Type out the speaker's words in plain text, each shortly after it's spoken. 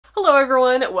Hello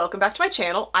everyone, welcome back to my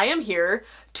channel. I am here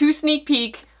to sneak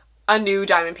peek a new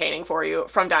diamond painting for you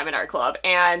from Diamond Art Club.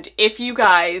 And if you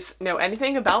guys know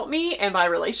anything about me and my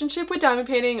relationship with diamond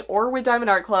painting or with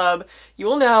Diamond Art Club, you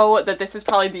will know that this is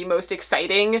probably the most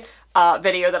exciting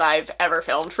video that I've ever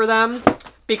filmed for them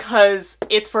because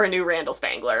it's for a new Randall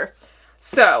Spangler.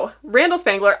 So, Randall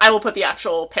Spangler, I will put the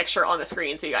actual picture on the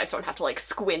screen so you guys don't have to like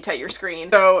squint at your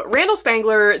screen. So, Randall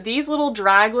Spangler, these little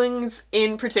draglings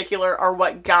in particular are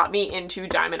what got me into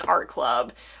Diamond Art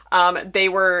Club. They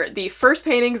were the first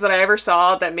paintings that I ever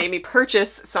saw that made me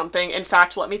purchase something. In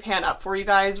fact, let me pan up for you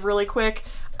guys really quick.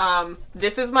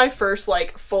 This is my first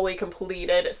like fully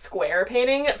completed square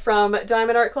painting from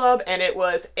Diamond Art Club, and it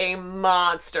was a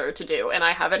monster to do, and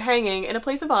I have it hanging in a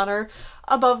place of honor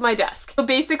above my desk. So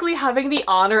basically having the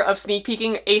honor of sneak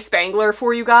peeking a Spangler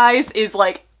for you guys is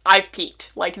like, I've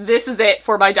peaked. Like, this is it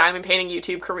for my diamond painting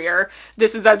YouTube career.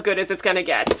 This is as good as it's gonna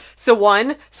get. So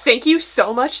one, thank you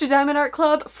so much to Diamond Art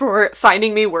Club for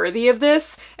finding me worthy of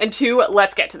this. And two,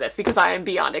 let's get to this because I am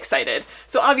beyond excited.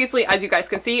 So obviously, as you guys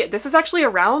can see, this is actually a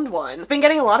round one. I've been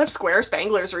getting a lot of square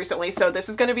Spanglers recently, so this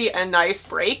is gonna be a nice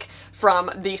break from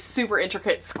the super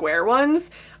intricate square ones,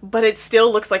 but it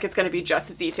still looks like it's gonna be just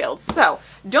as detailed. So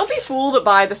don't be fooled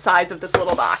by the size of this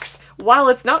little box. While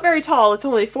it's not very tall, it's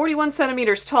only 41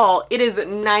 centimeters tall, it is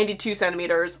 92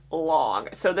 centimeters long.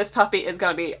 So this puppy is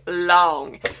gonna be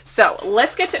long. So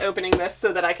let's get to opening this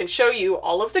so that I can show you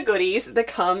all of the goodies that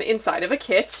come inside of a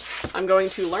kit. I'm going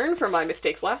to learn from my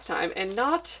mistakes last time and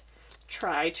not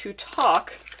try to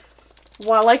talk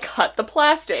while I cut the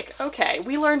plastic. Okay,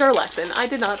 we learned our lesson. I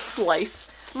did not slice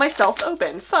myself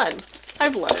open. Fun.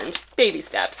 I've learned. Baby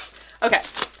steps. Okay,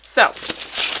 so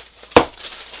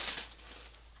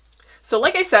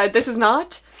like I said, this is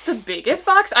not the biggest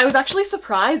box. I was actually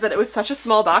surprised that it was such a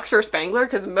small box for a Spangler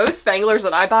because most Spanglers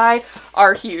that I buy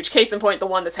are huge. Case in point, the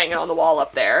one that's hanging on the wall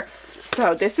up there.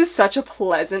 So this is such a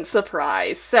pleasant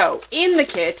surprise. So in the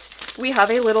kit, we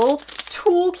have a little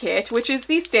tool kit, which is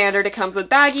the standard. It comes with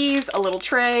baggies, a little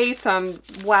tray, some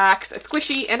wax, a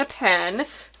squishy, and a pen.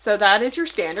 So that is your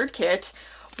standard kit.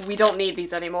 We don't need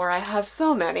these anymore. I have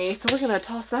so many, so we're gonna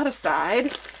toss that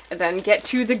aside and then get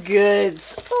to the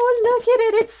goods. Oh, look at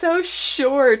it. It's so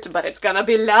short, but it's gonna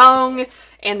be long.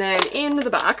 And then in the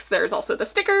box, there's also the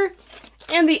sticker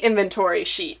and the inventory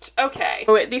sheet. Okay,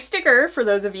 so the sticker, for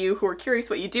those of you who are curious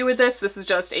what you do with this is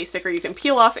just a sticker you can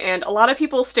peel off, and a lot of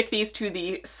people stick these to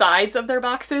the sides of their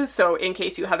boxes, so in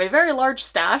case you have a very large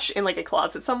stash in like a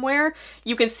closet somewhere,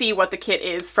 you can see what the kit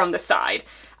is from the side.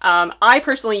 I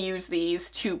personally use these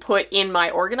to put in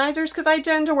my organizers because I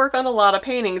tend to work on a lot of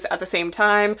paintings at the same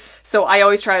time, so I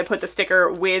always try to put the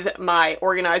sticker with my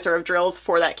organizer of drills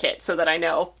for that kit so that I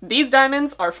know these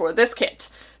diamonds are for this kit.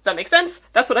 Does that make sense?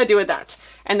 That's what I do with that.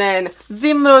 And then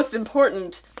the most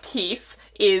important piece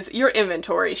is your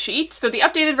inventory sheet. So the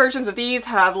updated versions of these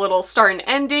have little start and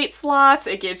end date slots.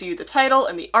 It gives you the title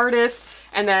and the artist,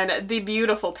 and then the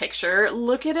beautiful picture.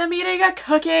 Look at him eating a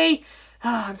cookie.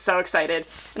 Oh, I'm so excited.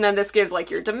 And then this gives like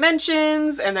your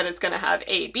dimensions, and then it's gonna have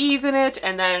A, B's in it,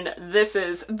 and then this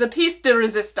is the piece de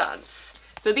resistance.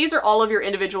 So these are all of your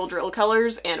individual drill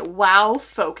colors, and wow,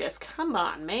 focus. Come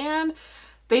on, man.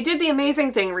 They did the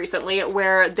amazing thing recently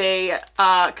where they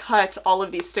cut all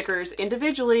of these stickers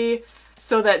individually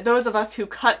so that those of us who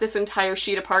cut this entire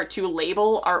sheet apart to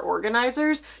label our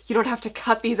organizers, you don't have to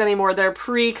cut these anymore. They're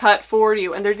pre-cut for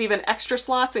you. And there's even extra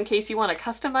slots in case you want to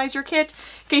customize your kit.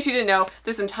 In case you didn't know,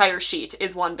 this entire sheet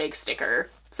is one big sticker.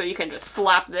 So you can just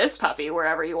slap this puppy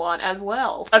wherever you want as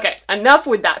well. Okay, enough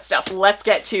with that stuff. Let's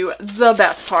get to the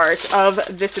best part of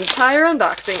this entire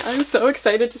unboxing. I'm so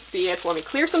excited to see it. Let me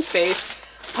clear some space.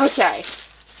 Okay,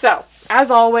 so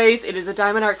as always, it is a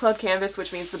Diamond Art Club canvas,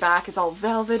 which means the back is all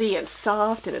velvety and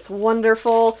soft and it's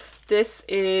wonderful. This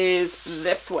is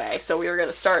this way. So we are going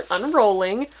to start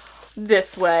unrolling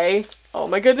this way. Oh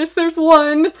my goodness, there's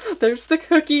one. There's the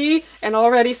cookie and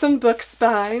already some book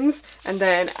spines. And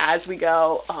then as we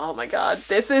go, oh my god,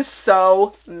 this is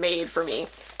so made for me.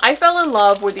 I fell in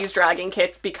love with these dragon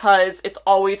kits because it's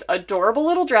always adorable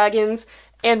little dragons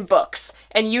and books.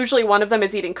 And usually one of them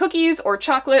is eating cookies or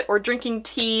chocolate or drinking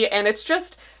tea, and it's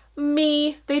just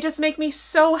me. They just make me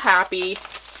so happy.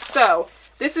 So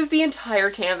this is the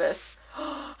entire canvas.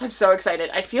 I'm so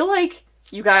excited. I feel like,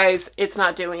 you guys, it's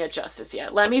not doing it justice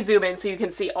yet. Let me zoom in so you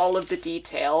can see all of the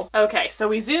detail. Okay, so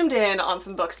we zoomed in on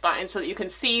some book spines so that you can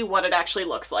see what it actually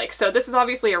looks like. So this is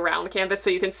obviously a round canvas, so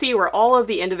you can see where all of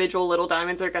the individual little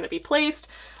diamonds are going to be placed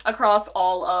across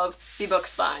all of the book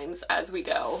spines as we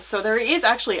go. So there is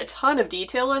actually a ton of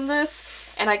detail in this,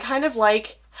 and I kind of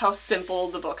like how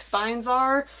simple the book spines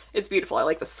are. It's beautiful. I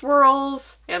like the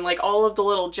swirls and like all of the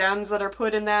little gems that are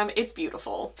put in them. It's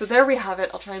beautiful. So there we have it.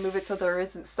 I'll try and move it so there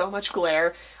isn't so much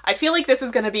glare. I feel like this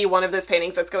is going to be one of those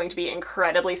paintings that's going to be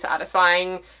incredibly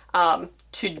satisfying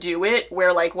to do it,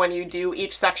 where like when you do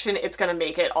each section, it's going to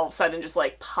make it all of a sudden just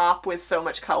like pop with so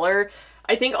much color.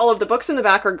 I think all of the books in the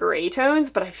back are gray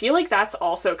tones, but I feel like that's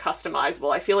also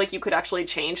customizable. I feel like you could actually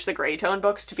change the gray tone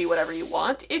books to be whatever you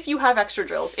want if you have extra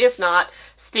drills. If not,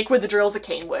 stick with the drills it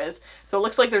came with. So it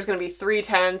looks like there's going to be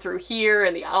 310 through here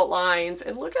and the outlines,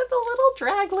 and look at the little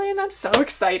dragline. I'm so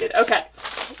excited. Okay,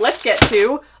 let's get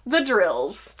to the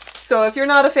drills. So if you're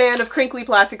not a fan of crinkly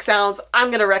plastic sounds, I'm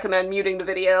going to recommend muting the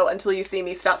video until you see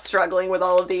me stop struggling with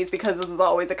all of these, because this is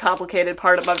always a complicated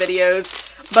part of my videos.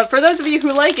 But for those of you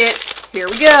who like it, here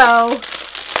we go.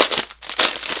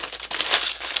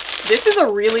 This is a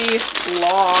really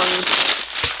long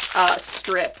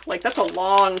strip. Like, that's a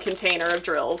long container of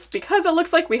drills, because it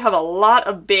looks like we have a lot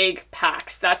of big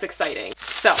packs. That's exciting.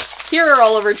 So here are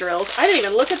all of our drills. I didn't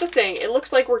even look at the thing. It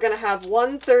looks like we're gonna have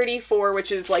 134,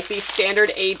 which is like the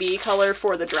standard AB color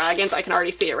for the dragons. I can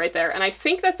already see it right there. And I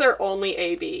think that's our only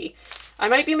AB. I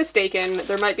might be mistaken,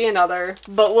 there might be another,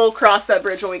 but we'll cross that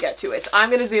bridge when we get to it. I'm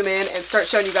gonna zoom in and start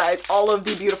showing you guys all of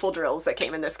the beautiful drills that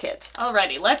came in this kit.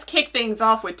 Alrighty, let's kick things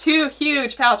off with two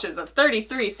huge pouches of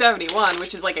 3371,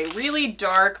 which is like a really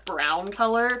dark brown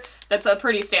color. That's a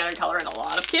pretty standard color in a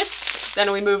lot of kits.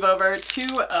 Then we move over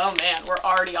to, oh man, we're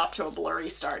already off to a blurry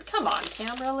start. Come on,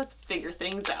 camera, let's figure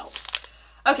things out.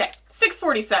 Okay,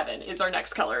 647 is our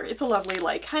next color. It's a lovely,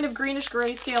 like, kind of greenish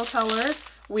grayscale color.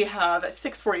 We have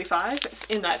 645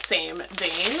 in that same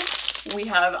vein. We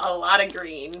have a lot of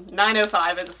green.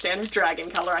 905 is a standard dragon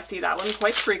color. I see that one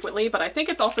quite frequently, but I think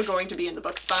it's also going to be in the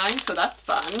book spine, so that's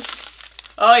fun.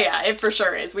 Oh yeah, it for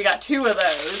sure is. We got two of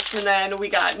those. And then we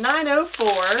got 904.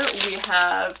 We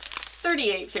have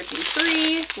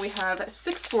 3853. We have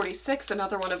 646,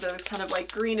 another one of those kind of like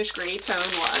greenish gray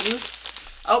tone ones.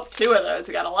 Oh, two of those.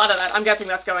 We got a lot of that. I'm guessing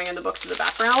that's going in the books in the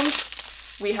background.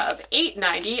 We have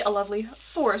 890, a lovely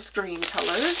forest green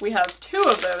color. We have two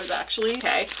of those actually.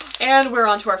 Okay, and we're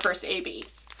on to our first AB.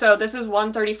 So this is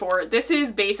 134. This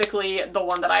is basically the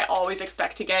one that I always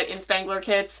expect to get in Spangler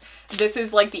kits. This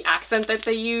is like the accent that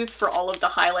they use for all of the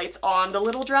highlights on the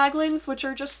little draglines, which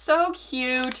are just so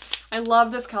cute. I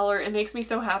love this color. It makes me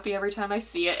so happy every time I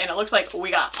see it, and it looks like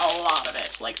we got a lot of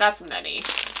it. Like, that's many.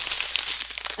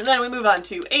 And then we move on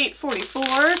to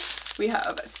 844. We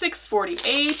have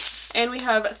 648. And we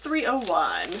have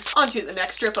 301. Onto the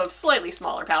next strip of slightly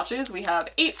smaller pouches. We have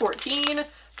 814,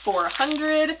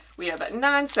 400, we have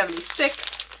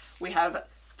 976, we have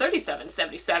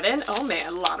 3777, oh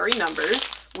man, lottery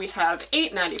numbers. We have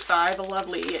 895, a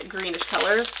lovely greenish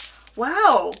color.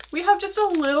 Wow, we have just a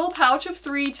little pouch of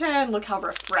 310. Look how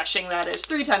refreshing that is.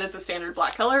 310 is the standard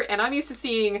black color, and I'm used to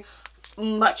seeing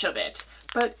much of it,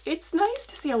 but it's nice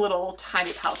to see a little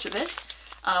tiny pouch of it.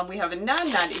 We have a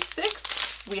 996.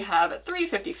 We have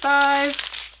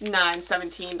 355,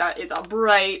 917, that is a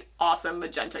bright, awesome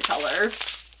magenta color.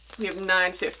 We have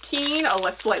 915, a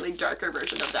less slightly darker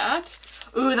version of that.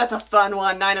 Ooh, that's a fun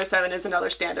one. 907 is another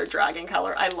standard dragon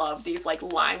color. I love these like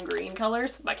lime green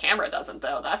colors. My camera doesn't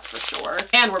though, that's for sure.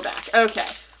 And we're back. Okay,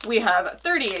 we have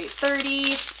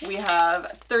 3830, we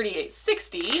have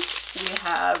 3860, we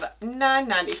have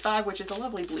 995, which is a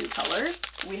lovely blue color.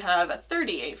 We have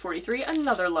 3843,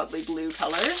 another lovely blue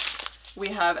color. We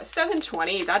have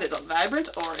 720, that is a vibrant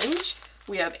orange.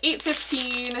 We have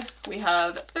 815, we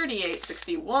have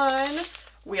 3861,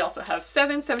 we also have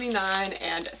 779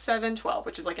 and 712,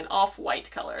 which is like an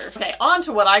off-white color. Okay, on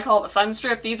to what I call the fun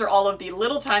strip. These are all of the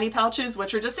little tiny pouches,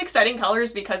 which are just exciting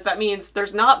colors because that means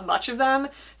there's not much of them.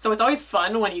 So it's always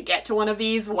fun when you get to one of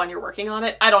these when you're working on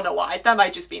it. I don't know why, that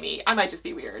might just be me. I might just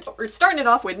be weird. We're starting it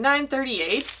off with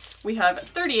 938, we have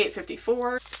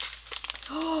 3854,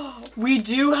 we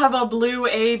do have a blue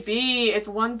AB. It's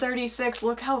 136.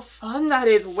 Look how fun that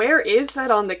is. Where is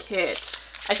that on the kit?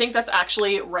 I think that's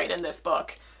actually right in this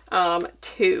book.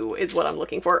 2 is what I'm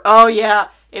looking for. Oh yeah,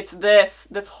 it's this.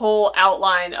 This whole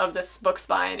outline of this book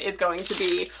spine is going to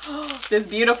be this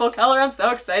beautiful color. I'm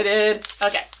so excited.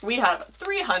 Okay, we have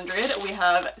 300. We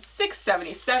have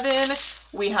 677.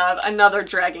 We have another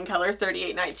dragon color,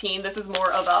 3819. This is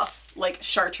more of a like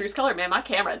chartreuse color. Man, my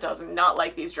camera does not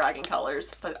like these dragon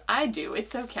colors, but I do.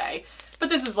 It's okay. But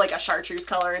this is like a chartreuse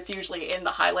color. It's usually in the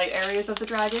highlight areas of the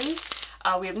dragons.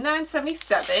 We have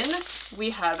 977.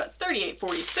 We have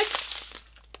 3846,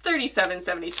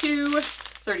 3772,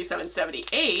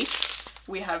 3778.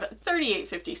 We have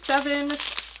 3857,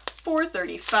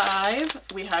 435,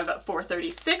 we have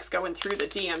 436 going through the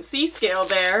DMC scale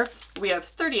there. We have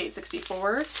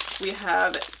 3864, we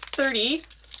have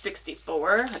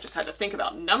 3064, I just had to think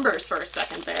about numbers for a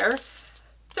second there.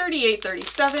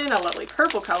 3837, a lovely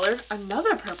purple color,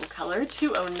 another purple color,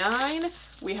 209,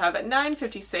 we have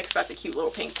 956, that's a cute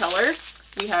little pink color.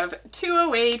 We have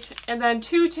 208, and then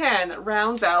 210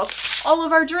 rounds out all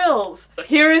of our drills.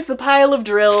 Here is the pile of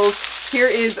drills. Here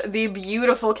is the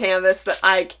beautiful canvas that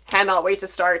I cannot wait to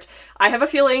start. I have a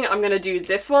feeling I'm gonna do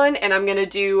this one, and I'm gonna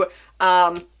do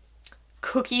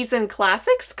Cookies and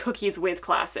Classics? Cookies with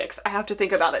Classics. I have to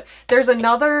think about it. There's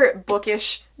another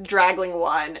bookish dragling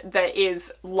one that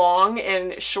is long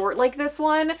and short like this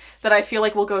one that I feel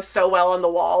like will go so well on the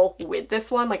wall with this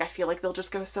one. Like, I feel like they'll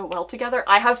just go so well together.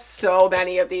 I have so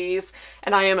many of these,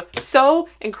 and I am so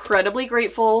incredibly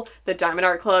grateful that Diamond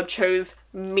Art Club chose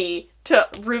me to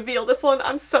reveal this one.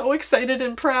 I'm so excited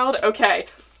and proud. Okay.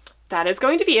 That is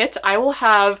going to be it. I will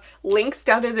have links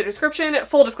down in the description.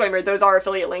 Full disclaimer, those are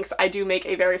affiliate links. I do make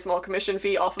a very small commission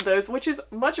fee off of those, which is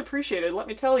much appreciated, let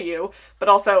me tell you. But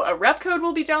also a rep code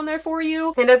will be down there for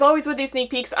you. And as always with these sneak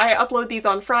peeks, I upload these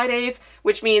on Fridays,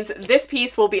 which means this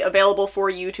piece will be available for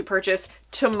you to purchase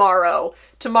tomorrow.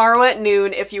 Tomorrow at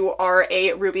noon if you are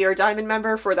a Ruby or Diamond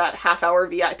member for that half-hour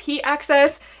VIP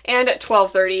access, and at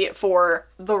 12:30 for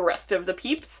the rest of the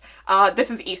peeps. This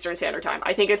is Eastern Standard Time.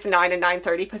 I think it's 9 and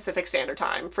 9:30 Pacific Standard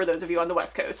Time for those of you on the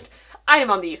West Coast. I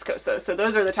am on the East Coast though, so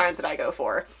those are the times that I go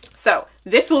for. So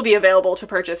this will be available to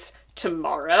purchase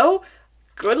tomorrow.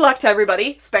 Good luck to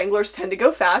everybody. Spanglers tend to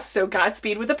go fast, so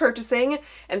Godspeed with the purchasing.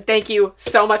 And thank you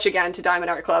so much again to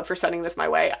Diamond Art Club for sending this my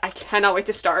way. I cannot wait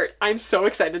to start. I'm so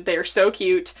excited. They are so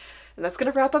cute. And that's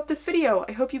going to wrap up this video.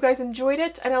 I hope you guys enjoyed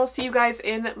it, and I'll see you guys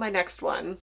in my next one.